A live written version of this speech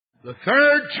the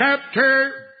 3rd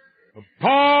chapter of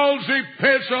Paul's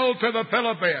epistle to the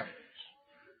Philippians,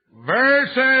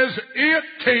 verses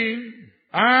 18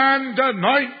 and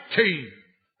 19.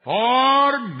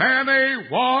 For many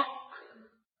walk,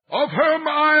 of whom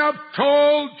I have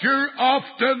told you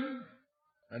often,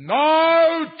 and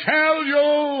now tell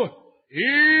you,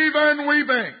 even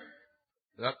weeping,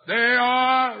 that they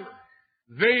are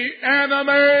the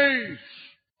enemies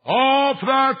of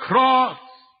the cross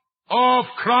of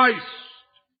Christ,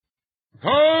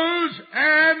 whose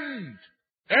end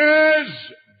is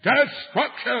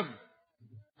destruction,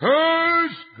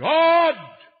 whose God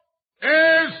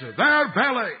is their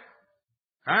belly,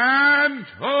 and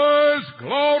whose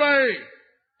glory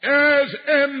is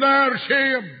in their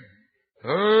shame,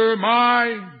 who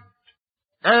mind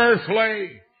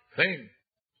earthly things.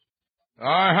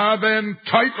 I have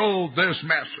entitled this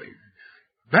message,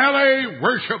 Belly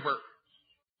Worshippers.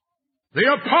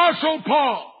 The Apostle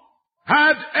Paul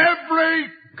had every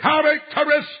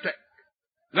characteristic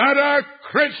that a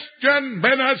Christian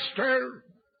minister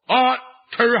ought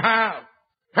to have.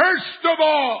 First of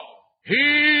all,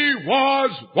 he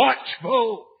was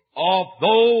watchful of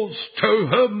those to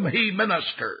whom he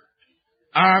ministered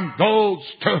and those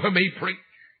to whom he preached.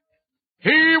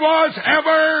 He was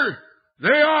ever the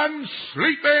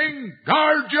unsleeping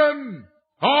guardian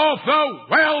of the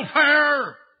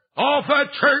welfare of the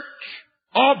church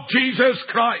of Jesus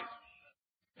Christ.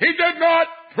 He did not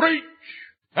preach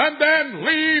and then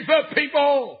leave the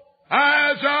people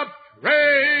as a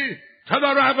prey to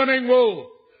the ravening wolf.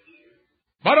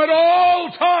 But at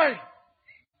all times,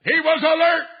 he was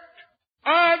alert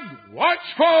and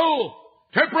watchful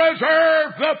to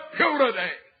preserve the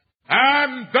purity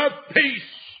and the peace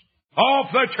of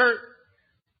the church.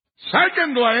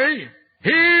 Secondly,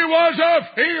 he was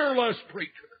a fearless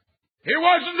preacher. He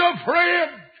wasn't afraid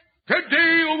to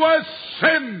deal with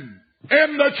sin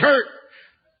in the church.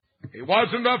 He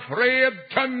wasn't afraid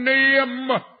to name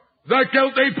the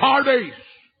guilty parties,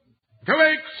 to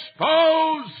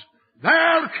expose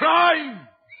their crimes,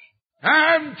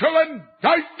 and to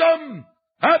indict them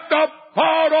at the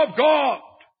bar of God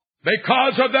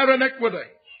because of their iniquities.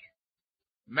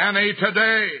 Many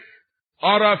today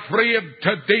are afraid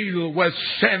to deal with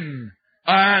sin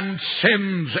and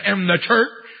sins in the church.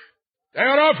 They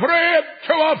are afraid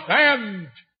to offend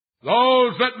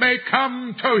those that may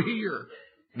come to hear.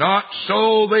 Not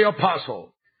so the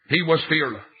apostle. He was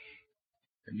fearless.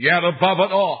 And yet above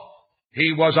it all,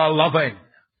 he was a loving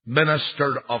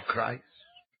minister of Christ.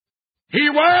 He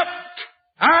wept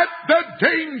at the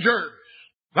dangers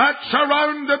that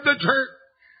surrounded the church.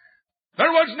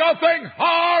 There was nothing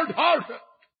hard-hearted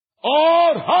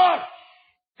or harsh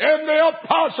in the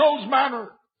apostle's manner.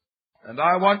 And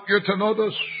I want you to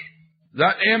notice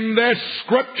that in this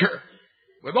scripture,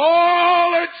 with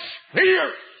all its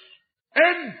fierce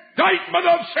indictment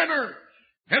of sinners,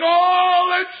 in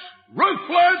all its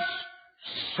ruthless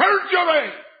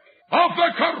surgery of the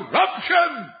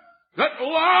corruption that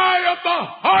lie at the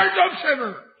heart of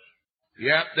sinners,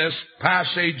 yet this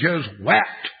passage is wet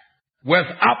with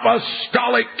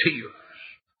apostolic tears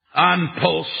and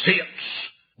pulsates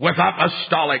with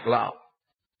apostolic love.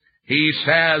 He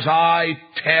says, I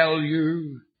tell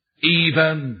you,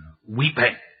 even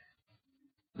weeping.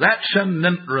 That's an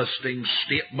interesting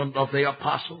statement of the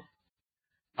apostle.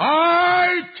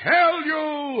 I tell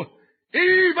you,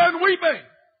 even weeping.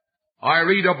 I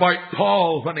read about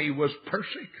Paul when he was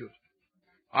persecuted.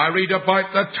 I read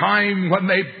about the time when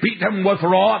they beat him with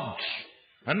rods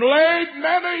and laid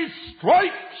many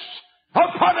stripes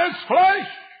upon his flesh.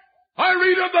 I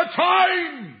read of the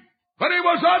time when he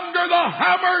was under the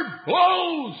hammered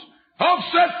blows of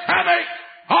satanic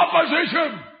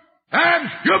opposition and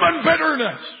human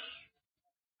bitterness.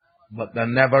 But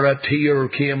then never a tear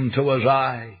came to his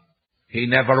eye. He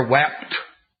never wept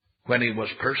when he was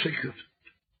persecuted.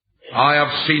 I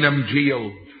have seen him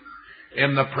jailed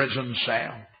in the prison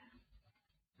cell.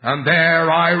 And there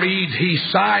I read he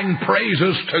sang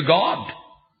praises to God,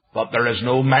 but there is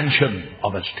no mention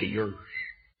of his tears.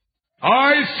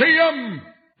 I see him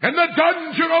in the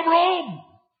dungeon of Rome.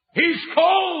 He's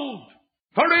cold,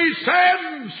 for he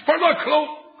sends for the cloak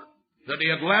that he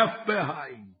had left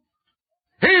behind.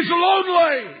 He's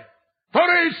lonely, for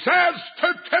he says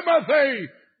to Timothy,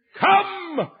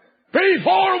 come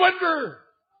before winter.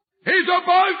 He's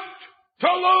about to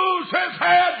lose his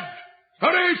head, but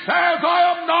he says,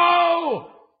 I am now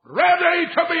ready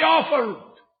to be offered.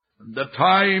 And the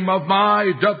time of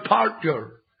my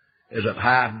departure is at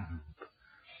hand.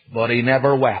 But he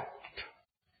never wept.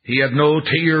 He had no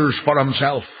tears for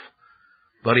himself,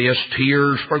 but he has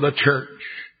tears for the church.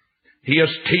 He has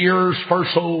tears for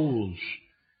souls.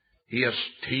 He has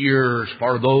tears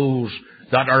for those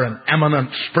that are in imminent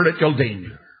spiritual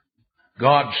danger.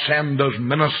 God send us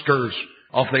ministers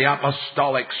of the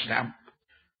apostolic stamp.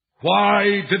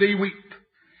 Why did he weep?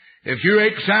 If you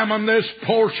examine this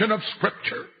portion of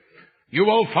Scripture, you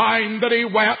will find that he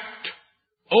wept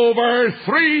over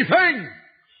three things.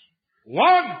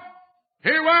 One,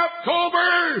 he wept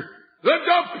over the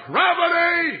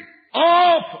depravity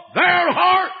of their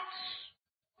hearts.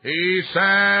 He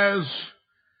says,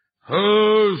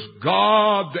 whose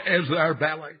God is their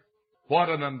belly? What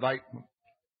an indictment.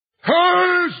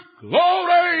 Whose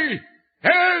glory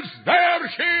is their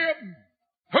shame?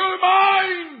 Who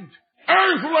mind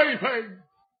earthly things?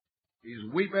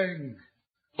 He's weeping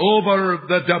over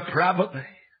the depravity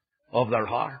of their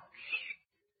hearts.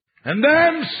 And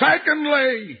then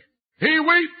secondly, he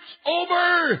weeps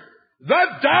over the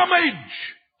damage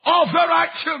of their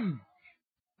actions.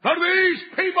 For these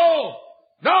people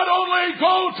not only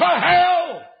go to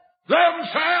hell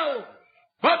themselves,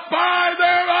 but by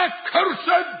their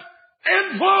accursed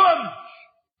influence,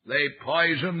 they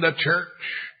poison the church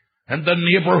and the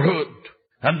neighborhood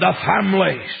and the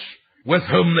families with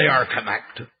whom they are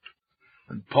connected.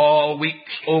 And Paul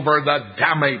weeps over the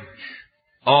damage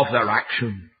of their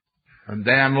action. And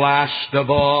then last of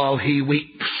all, he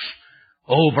weeps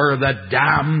over the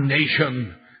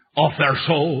damnation of their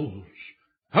souls,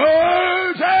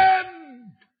 whose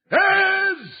end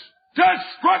is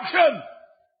destruction.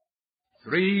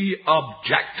 Three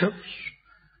objectives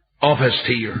of his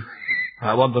tears.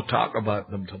 I want to talk about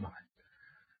them tonight.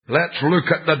 Let's look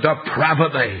at the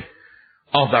depravity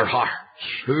of their hearts,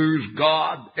 whose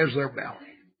God is their belly.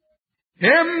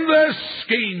 In this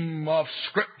scheme of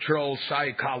scriptural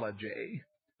psychology,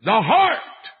 the heart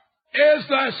is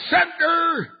the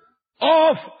center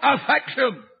of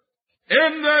affection.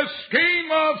 In this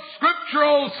scheme of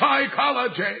scriptural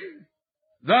psychology,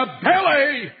 the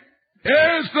belly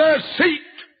is the seat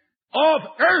of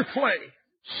earthly,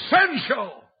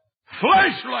 sensual,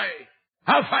 fleshly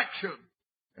affection.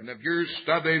 And if you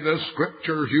study the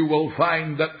Scriptures, you will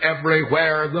find that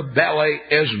everywhere the belly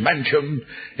is mentioned,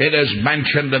 it is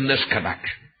mentioned in this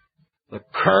connection. The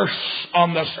curse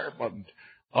on the serpent,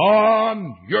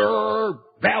 on your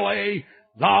belly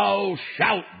thou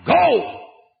shalt go.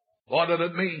 What did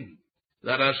it mean?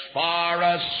 That as far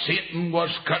as Satan was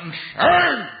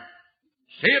concerned,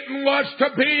 Satan was to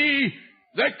be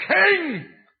the king,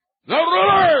 the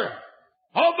ruler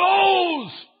of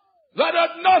those that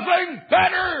had nothing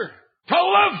better to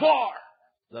live for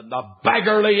than the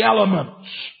beggarly elements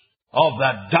of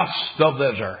the dust of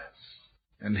this earth.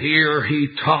 And here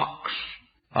he talks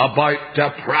about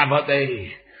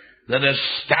depravity that is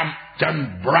stamped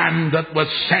and branded with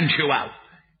sensuality.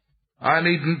 I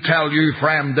needn't tell you,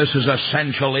 friend, this is a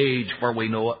sensual age, for we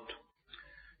know it.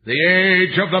 The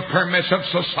age of the permissive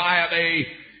society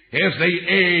is the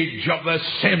age of the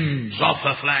sins of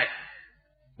the flesh.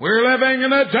 We're living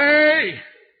in a day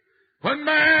when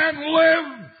men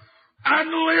live and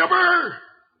labor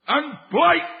and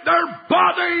blight their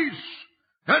bodies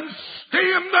and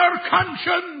stain their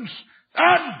conscience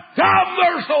and damn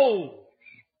their souls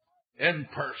in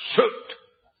pursuit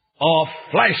of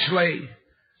fleshly,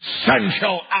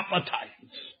 sensual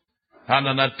appetites and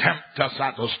an attempt to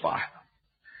satisfy them.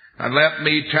 And let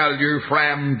me tell you,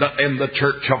 friend, that in the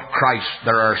church of Christ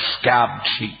there are scabbed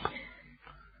sheep.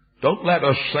 Don't let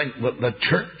us think that the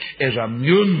church is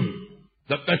immune,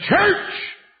 that the church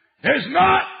is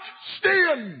not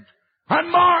stained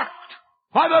and marked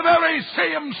by the very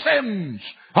same sins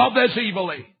of this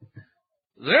evil age.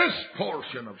 This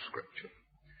portion of Scripture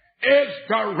is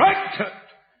directed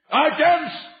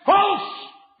against false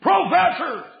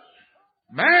professors,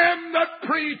 men that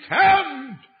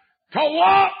pretend to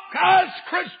walk as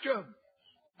Christians,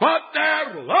 but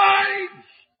their lives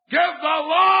give the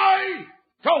lie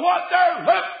to what their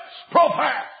lips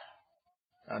profess.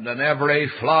 And in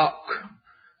every flock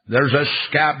there's a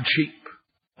scabbed sheep.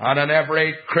 And in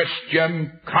every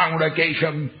Christian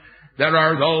congregation there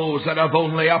are those that have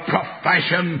only a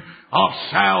profession of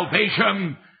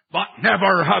salvation, but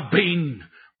never have been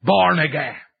born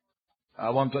again. I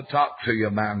want to talk to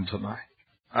you, man, tonight.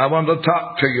 I want to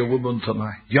talk to you, woman,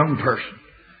 tonight. Young person,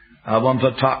 I want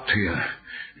to talk to you.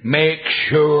 Make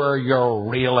sure you're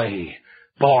really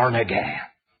born again.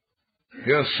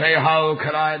 You say, how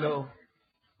can I know?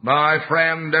 My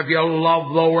friend, if you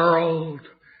love the world,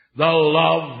 the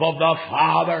love of the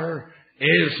Father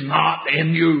is not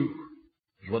in you.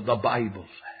 That's what the Bible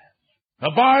says.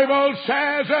 The Bible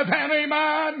says, if any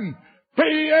man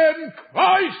be in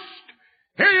Christ,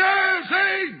 he is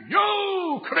a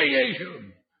new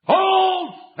creation.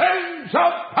 All things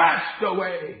have passed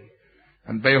away.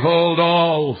 And behold,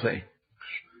 all things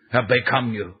have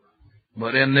become new.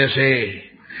 But in this age,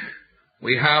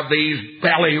 we have these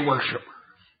belly worshippers.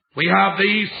 We have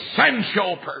these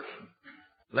sensual persons.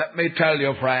 Let me tell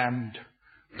you, friend,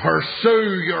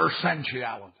 pursue your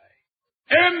sensuality.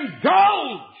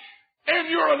 Indulge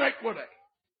in your iniquity.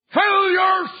 Fill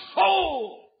your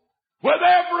soul with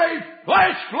every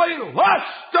fleshly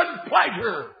lust and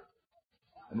pleasure.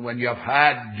 And when you've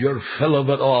had your fill of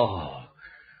it all,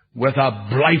 with a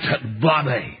blighted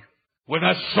body, with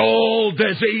a soul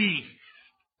diseased,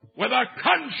 with a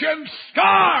conscience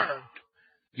scarred,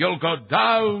 you'll go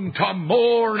down to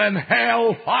mourn in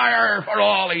hell fire for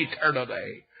all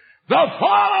eternity. The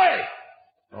folly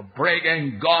of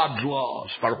breaking God's laws,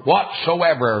 for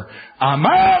whatsoever a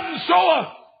man soweth,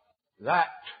 that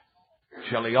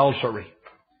shall he also reap.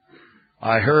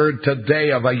 I heard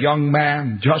today of a young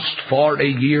man just 40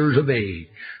 years of age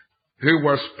who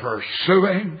was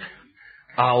pursuing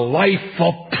a life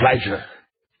of pleasure,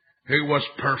 who was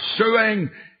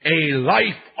pursuing a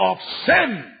life of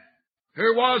sin,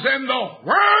 who was in the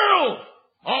whirl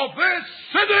of this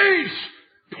city's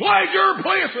pleasure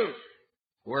places.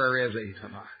 Where is he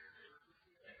tonight?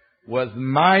 With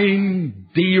mind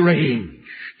deranged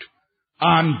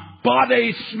and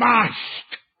body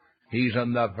smashed, he's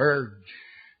on the verge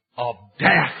of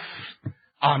death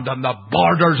and on the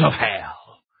borders of hell.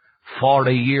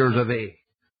 40 years of age.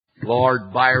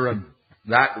 Lord Byron,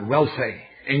 that wealthy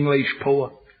English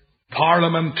poet,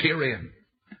 parliamentarian,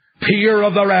 peer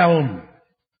of the realm,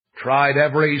 tried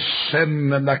every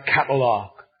sin in the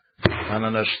catalogue, and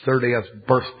on his 30th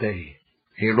birthday,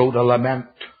 he wrote a lament.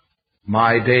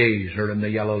 My days are in the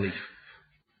yellow leaf.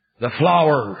 The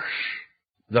flowers,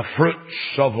 the fruits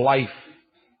of life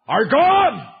are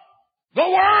gone. The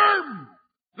worm,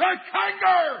 the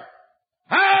canker,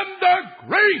 and the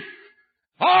grief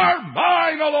are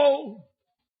mine alone.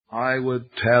 I would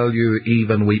tell you,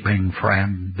 even weeping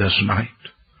friend, this night,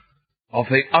 of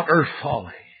the utter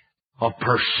folly of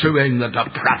pursuing the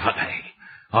depravity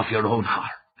of your own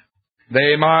heart.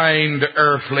 They mind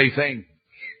earthly things.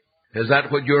 Is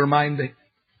that what you're minding?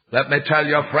 Let me tell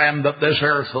you, friend, that this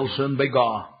earth will soon be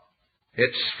gone.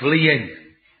 It's fleeing.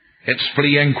 It's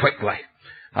fleeing quickly.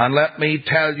 And let me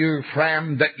tell you,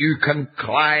 friend, that you can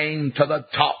climb to the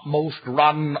topmost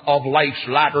run of life's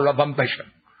ladder of ambition.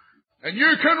 And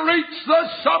you can reach the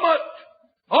summit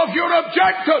of your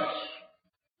objectives.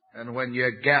 And when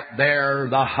you get there,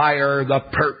 the higher the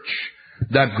perch,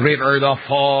 the greater the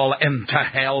fall into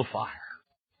hellfire.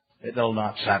 It'll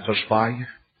not satisfy you.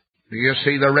 Do you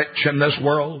see the rich in this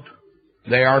world?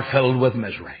 They are filled with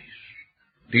miseries.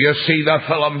 Do you see the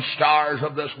film stars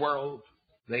of this world?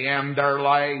 They end their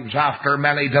lives after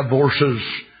many divorces,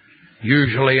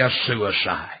 usually as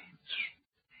suicides.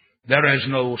 There is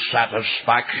no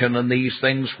satisfaction in these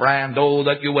things, friend. Oh,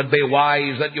 that you would be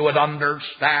wise, that you would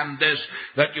understand this,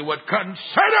 that you would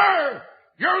consider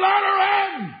your latter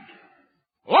end.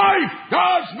 Life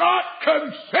does not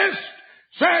consist,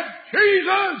 said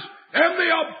Jesus, in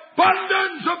the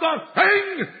abundance of the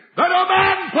thing that a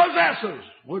man possesses.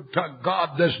 Would to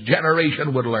God this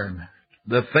generation would learn that.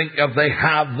 They think if they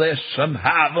have this and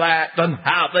have that and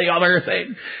have the other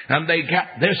thing, and they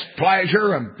get this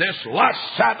pleasure and this lust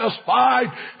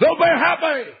satisfied, they'll be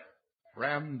happy.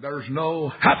 Friend, there's no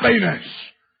happiness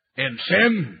in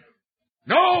sin.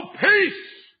 No peace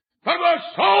for the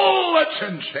soul that's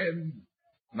in sin.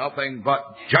 Nothing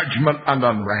but judgment and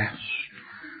unrest.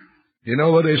 You know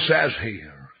what he says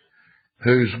here?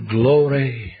 Whose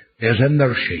glory is in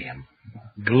their shame.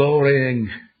 Glorying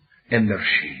in their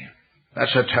shame.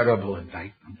 That's a terrible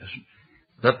indictment, isn't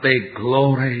it? That they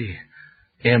glory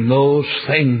in those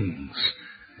things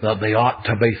that they ought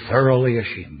to be thoroughly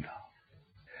ashamed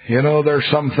of. You know, there's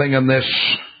something in this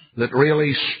that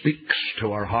really speaks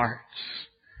to our hearts.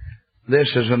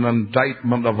 This is an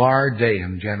indictment of our day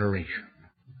and generation.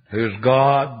 Whose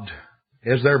God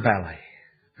is their belly.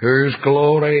 Whose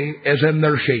glory is in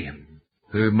their shame.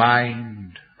 Who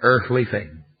mind earthly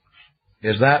things.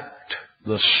 Is that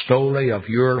the story of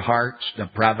your heart's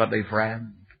depravity,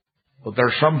 friend? But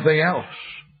there's something else.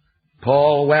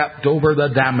 Paul wept over the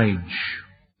damage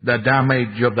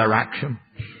of their action.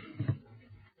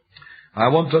 I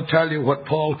want to tell you what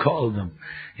Paul called them.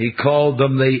 He called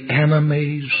them the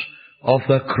enemies of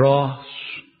the cross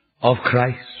of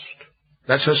Christ.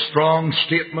 That's a strong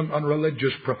statement on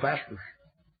religious professors.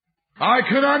 I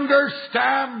can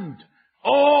understand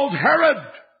old Herod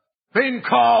being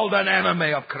called an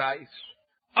enemy of Christ.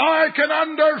 I can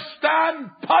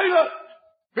understand Pilate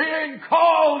being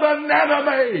called an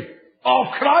enemy of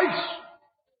Christ.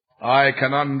 I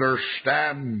can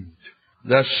understand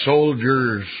the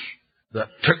soldiers that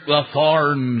took the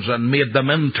thorns and made them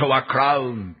into a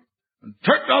crown, and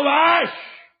took the lash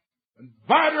and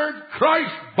battered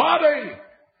Christ's body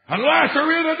and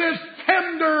lacerated his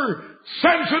tender,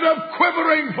 sensitive,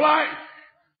 quivering flesh,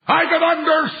 I could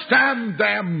understand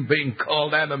them being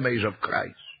called enemies of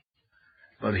Christ.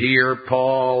 But here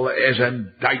Paul is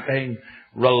indicting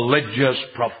religious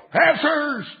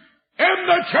professors in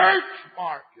the church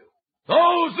market,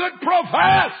 those that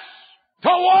profess to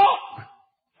walk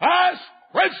as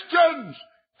Christians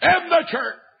in the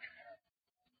church.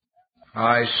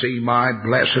 I see my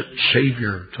blessed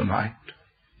Savior tonight,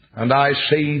 and I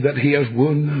see that he has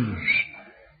wounds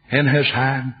in his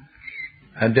hands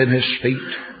and in his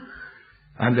feet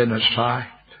and in his side.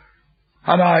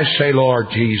 And I say, Lord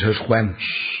Jesus, whence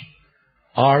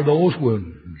are those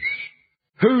wounds?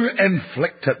 Who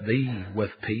inflicted thee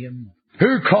with pain?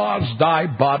 Who caused thy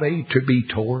body to be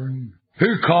torn?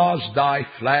 Who caused thy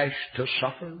flesh to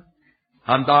suffer?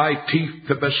 And thy teeth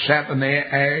to be set in the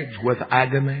edge with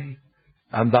agony?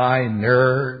 And thy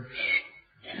nerves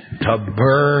to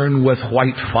burn with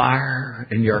white fire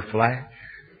in your flesh?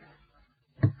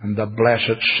 And the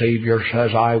blessed Savior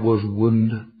says, I was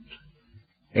wounded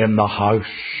in the house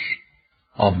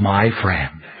of my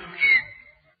friends.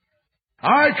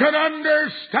 I can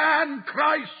understand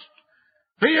Christ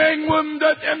being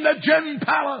wounded in the gin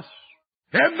palace,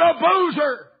 in the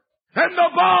boozer, in the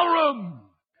ballroom,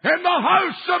 in the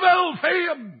house of ill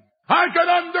fame. I can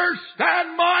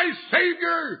understand my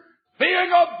Savior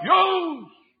being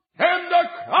abused in the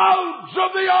crowds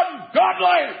of the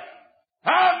ungodly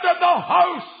and in the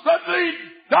house that leads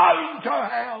down to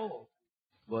hell.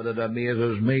 But it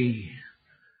amazes me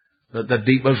that the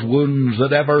deepest wounds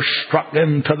that ever struck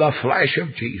into the flesh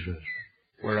of Jesus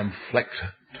were inflicted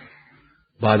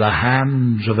by the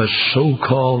hands of his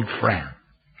so-called friends.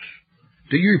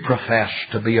 Do you profess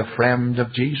to be a friend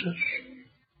of Jesus?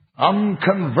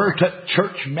 Unconverted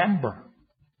church member,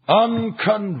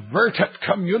 unconverted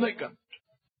communicant,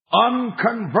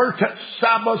 unconverted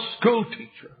Sabbath school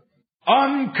teacher,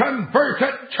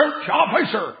 unconverted church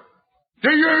officer. Do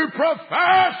you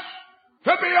profess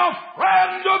to be a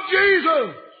friend of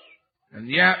Jesus? And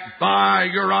yet by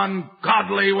your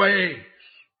ungodly ways,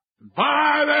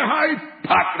 by the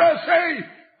hypocrisy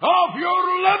of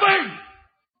your living,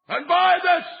 and by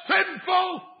the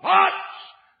sinful thoughts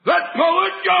that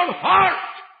pollute your heart,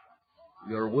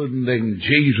 you're wounding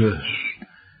Jesus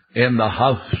in the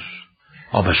house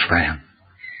of his friends.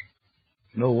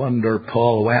 No wonder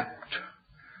Paul wept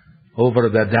over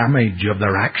the damage of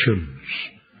their actions.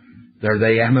 They're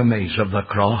the enemies of the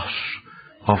cross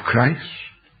of Christ.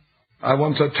 I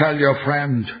want to tell you,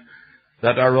 friend,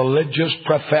 that a religious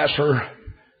professor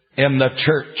in the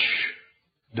church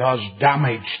does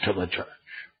damage to the church.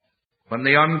 When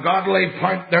the ungodly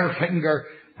point their finger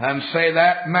and say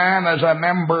that man is a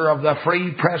member of the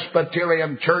Free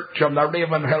Presbyterian Church on the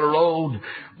Ravenhill Road,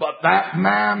 but that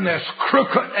man is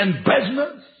crooked in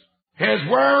business, his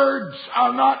words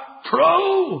are not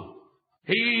true,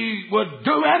 he would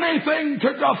do anything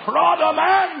to defraud a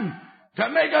man, to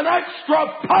make an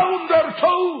extra pound or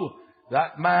two,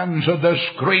 that man's a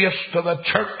disgrace to the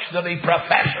church that he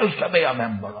professes to be a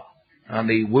member of. And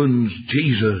he wounds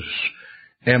Jesus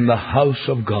in the house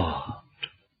of God.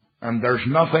 And there's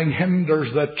nothing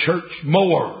hinders the church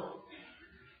more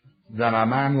than a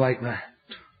man like that.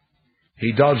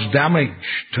 He does damage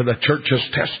to the church's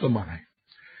testimony.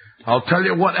 I'll tell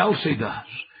you what else he does.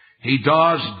 He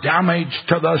does damage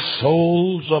to the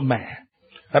souls of man.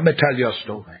 Let me tell you a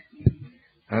story.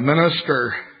 A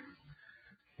minister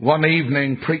one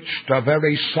evening preached a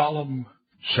very solemn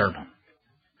sermon.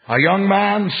 A young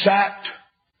man sat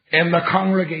in the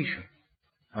congregation,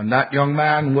 and that young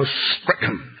man was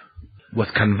stricken with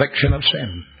conviction of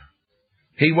sin.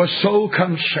 He was so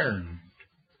concerned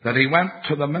that he went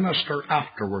to the minister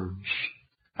afterwards,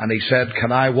 and he said,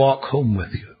 "Can I walk home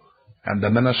with you?" And the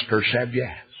minister said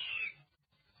yes.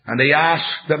 And he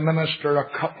asked the minister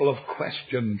a couple of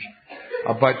questions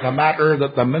about the matter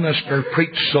that the minister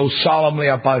preached so solemnly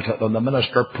about it, and the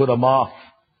minister put him off.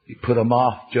 He put him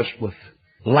off just with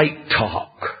light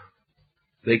talk.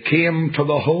 They came to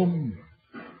the home.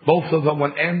 Both of them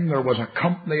went in. There was a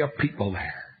company of people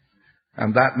there.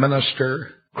 And that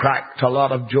minister cracked a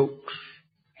lot of jokes,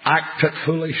 acted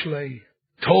foolishly,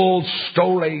 told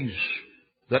stories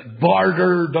that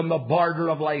bordered on the border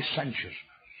of licentiousness.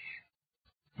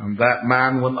 And that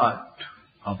man went out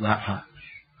of that house.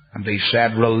 And he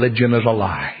said, "Religion is a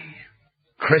lie.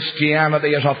 Christianity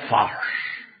is a farce.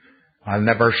 I'll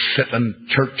never sit in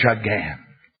church again.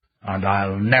 And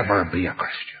I'll never be a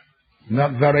Christian."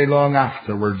 Not very long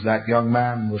afterwards, that young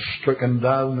man was stricken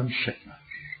down in sickness.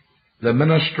 The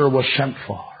minister was sent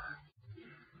for,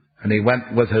 and he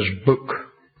went with his book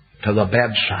to the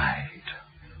bedside.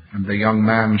 And the young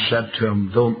man said to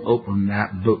him, "Don't open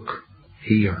that book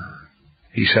here."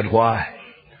 He said, "Why?"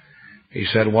 He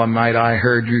said, "One night I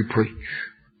heard you preach,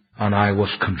 and I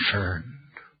was concerned.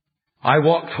 I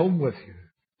walked home with you.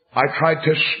 I tried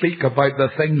to speak about the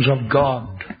things of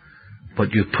God,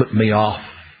 but you put me off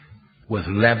with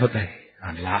levity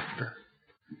and laughter.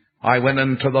 I went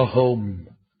into the home,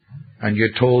 and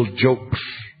you told jokes,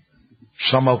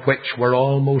 some of which were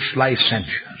almost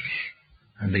licentious."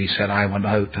 And he said, "I went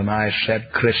out and I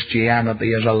said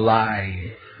Christianity is a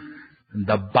lie and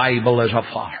the Bible is a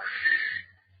farce."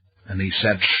 And he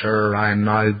said, "Sir, I'm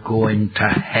now going to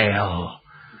hell,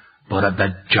 but at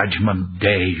the judgment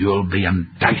day you'll be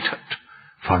indicted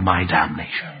for my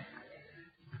damnation."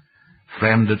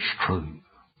 Friend, it's true.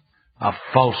 A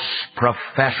false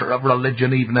professor of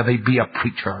religion, even if he be a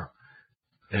preacher,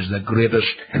 is the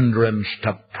greatest hindrance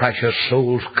to precious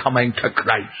souls coming to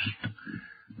Christ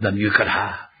than you could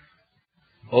have.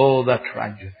 Oh, the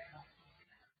tragedy. Is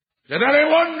it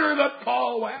any wonder that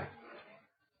Paul wept?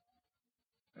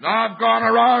 And I've gone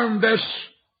around this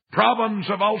province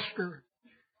of Ulster.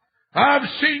 I've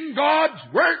seen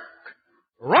God's work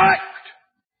wrecked.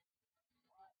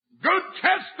 Good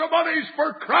testimonies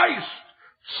for Christ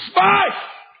smashed.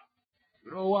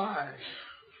 You know why?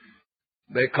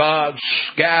 Because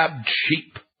scabbed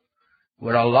sheep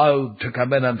were allowed to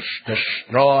come in and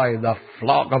destroy the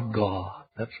flock of God.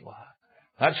 That's why.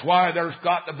 That's why there's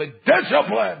got to be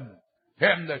discipline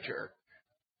in the church.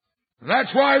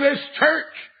 That's why this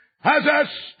church has a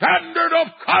standard of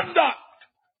conduct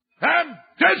and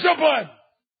discipline.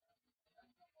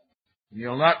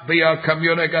 You'll not be a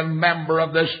communicant member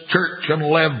of this church and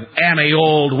live any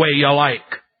old way you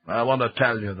like. I want to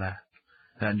tell you that.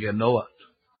 And you know it.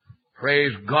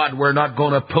 Praise God, we're not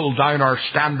going to pull down our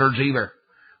standards either.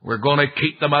 We're going to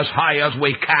keep them as high as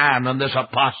we can in this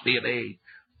apostate age.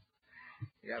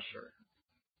 Yes, sir.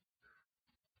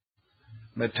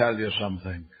 Let me tell you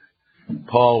something.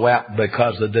 Paul wept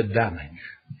because they did damage.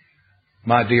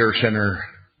 My dear sinner,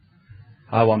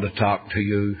 I want to talk to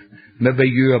you. Maybe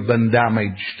you have been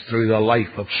damaged through the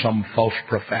life of some false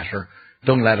professor.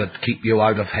 Don't let it keep you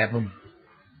out of heaven.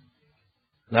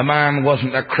 The man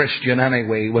wasn't a Christian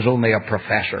anyway. He was only a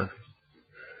professor.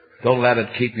 Don't let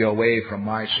it keep you away from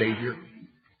my Savior.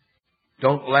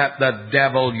 Don't let the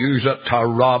devil use it to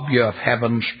rob you of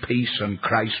heaven's peace and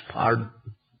Christ's pardon.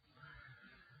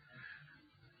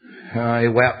 He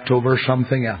wept over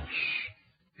something else.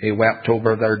 He wept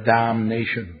over their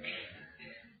damnation.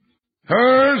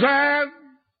 Whose end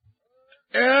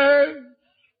is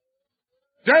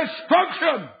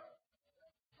destruction.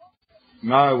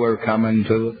 Now we're coming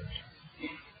to it.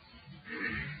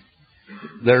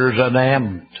 There's an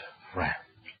end, friend.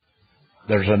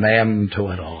 There's an end to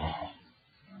it all.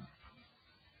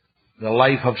 The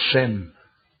life of sin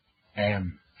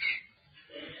ends.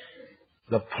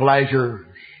 The pleasures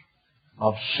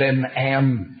of sin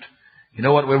end. You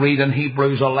know what we read in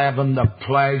Hebrews 11? The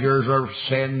pleasures of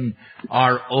sin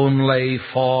are only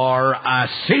for a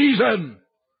season.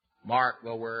 Mark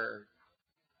the word.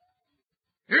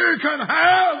 You can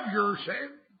have your sin.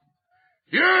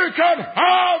 You can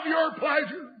have your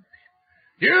pleasures.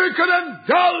 You can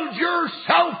indulge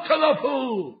yourself to the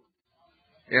full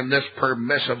in this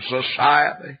permissive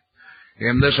society,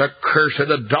 in this accursed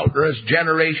adulterous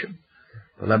generation.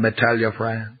 But let me tell you,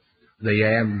 friend, the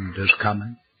end is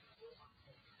coming.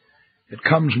 It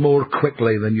comes more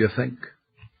quickly than you think.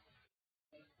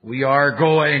 We are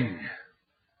going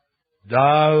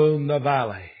down the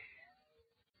valley,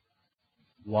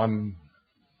 one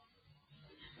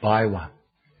by one,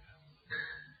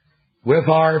 with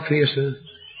our faces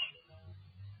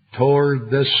toward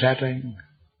the setting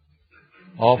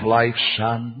of life's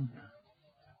sun.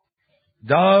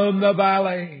 Down the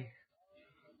valley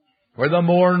where the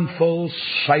mournful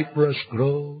cypress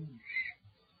grows,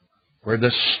 where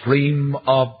the stream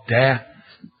of death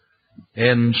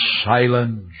in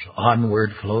silence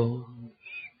onward flows.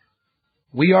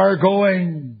 We are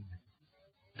going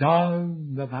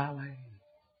down the valley.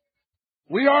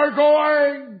 We are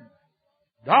going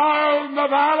down the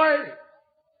valley.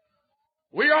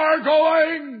 We are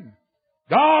going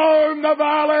down the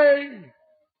valley,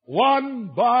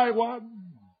 one by one.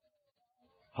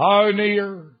 How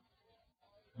near,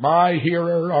 my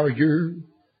hearer, are you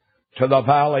to the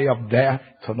valley of death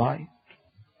tonight?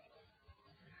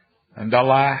 And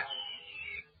alas,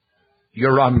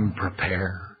 you're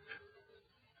unprepared.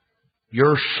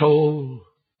 Your soul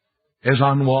is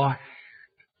unwashed.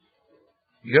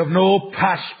 You have no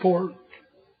passport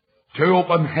to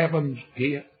open heaven's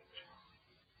gate.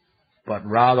 but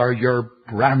rather you're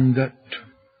branded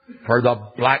for the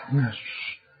blackness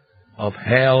of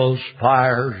hell's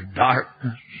fire's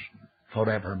darkness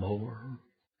forevermore.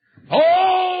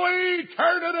 Oh,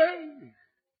 eternity!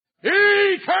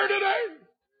 Eternity!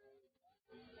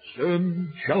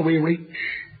 Soon shall we reach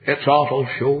its awful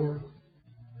shore.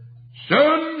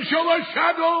 Soon shall the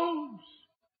shadows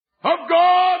of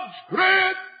God's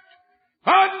great,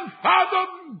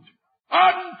 unfathomed,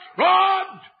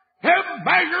 untrod,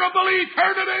 immeasurable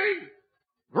eternity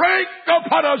break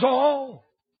upon us all.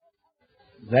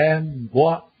 Then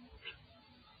what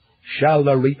shall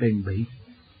the reaping be?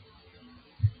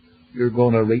 You're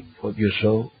going to reap what you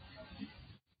sow.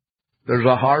 There's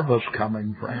a harvest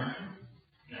coming, friend.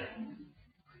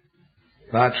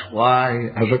 That's why,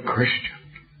 as a Christian,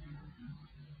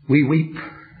 we weep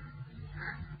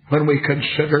when we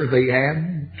consider the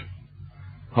end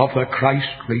of the Christ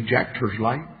rejecter's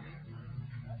life.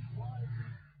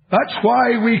 That's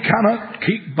why we cannot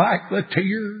keep back the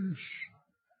tears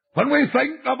when we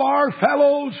think of our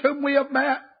fellows whom we have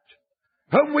met,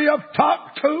 whom we have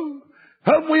talked to,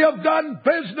 whom we have done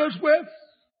business with,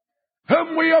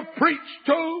 whom we have preached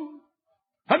to,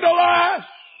 and alas,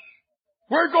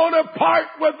 we're going to part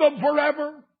with them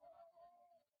forever,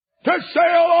 to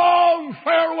say a long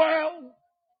farewell,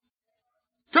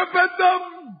 to bid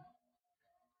them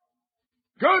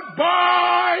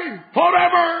goodbye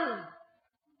forever.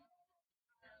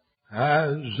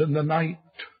 As in the night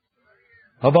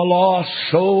of a lost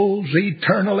soul's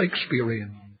eternal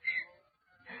experience,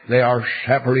 they are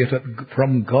separated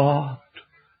from God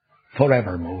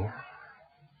forevermore.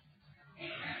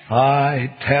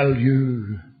 I tell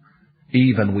you,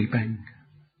 even weeping,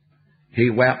 he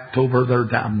wept over their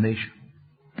damnation.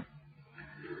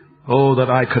 Oh, that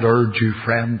I could urge you,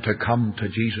 friend, to come to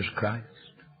Jesus Christ.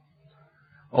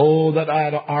 Oh, that I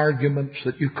had arguments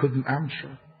that you couldn't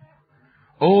answer.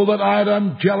 Oh, that I had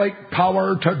angelic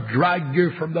power to drag you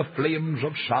from the flames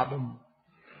of Sodom.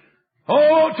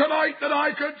 Oh, tonight that I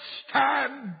could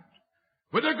stand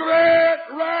with a great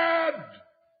red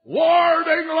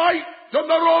warning light on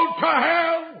the road to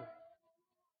hell,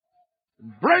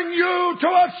 bring you to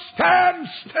a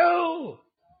standstill,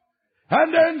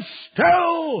 and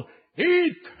instill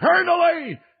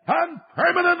eternally and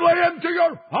permanently into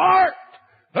your heart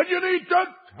that you need to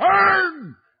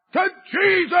turn to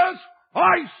Jesus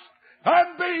Christ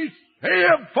and be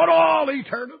saved for all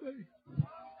eternity.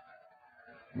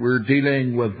 We're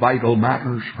dealing with vital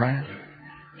matters, friend.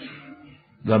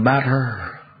 The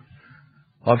matter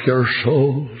of your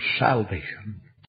soul's salvation.